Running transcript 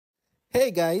Hey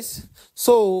guys,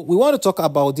 so we want to talk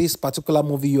about this particular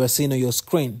movie you are seeing on your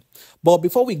screen. But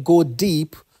before we go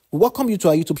deep, we welcome you to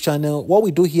our YouTube channel. What we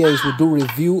do here is we do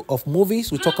review of movies.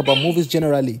 We talk about movies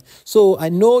generally. So I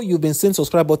know you've been seeing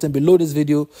subscribe button below this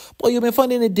video, but you've been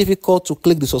finding it difficult to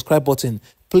click the subscribe button.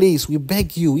 Please, we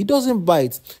beg you, it doesn't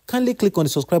bite. Kindly click on the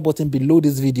subscribe button below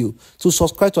this video to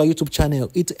subscribe to our YouTube channel.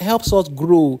 It helps us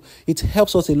grow. It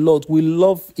helps us a lot. We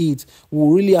love it.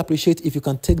 We really appreciate if you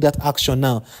can take that action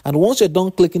now. And once you're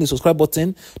done clicking the subscribe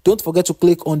button, don't forget to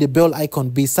click on the bell icon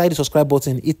beside the subscribe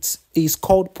button. It is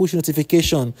called push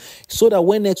notification, so that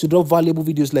when next you drop valuable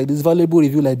videos like this, valuable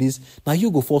review like this, now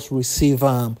you go first receive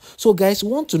them. So guys,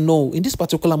 we want to know in this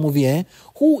particular movie,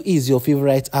 who is your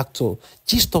favorite actor?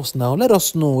 Gist us now. Let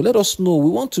us know. Let us know. We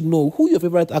want to know who your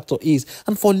favorite actor is.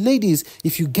 And for ladies,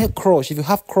 if you get crush, if you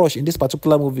have crush in this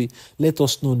particular movie, let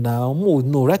us know now. More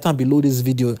know. Write down below this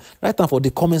video. Write down for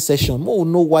the comment section. More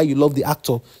know why you love the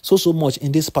actor so much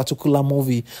in this particular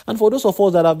movie. And for those of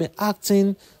us that have been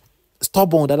acting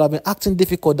stubborn, that have been acting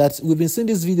difficult, that we've been seeing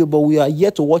this video but we are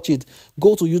yet to watch it,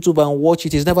 go to YouTube and watch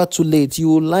it. It's never too late. You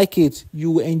will like it, you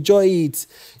will enjoy it,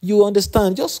 you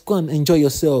understand. Just go and enjoy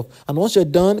yourself, and once you're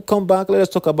done, come back. Let us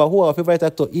talk about who our favorite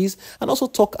actor is, and also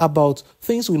talk about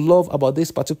things we love about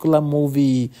this particular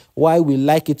movie, why we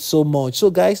like it so much. So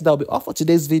guys, that'll be all for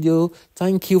today's video.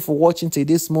 Thank you for watching to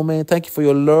this moment. Thank you for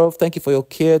your love, thank you for your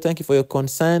care, thank you for your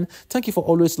concern, thank you for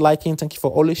always liking, thank you for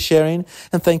always sharing,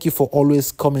 and thank you for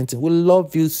always commenting. We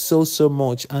love you so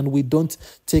much, and we don't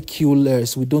take you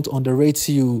less. We don't underrate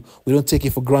you. We don't take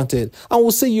it for granted. And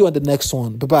we'll see you on the next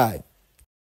one. Bye-bye.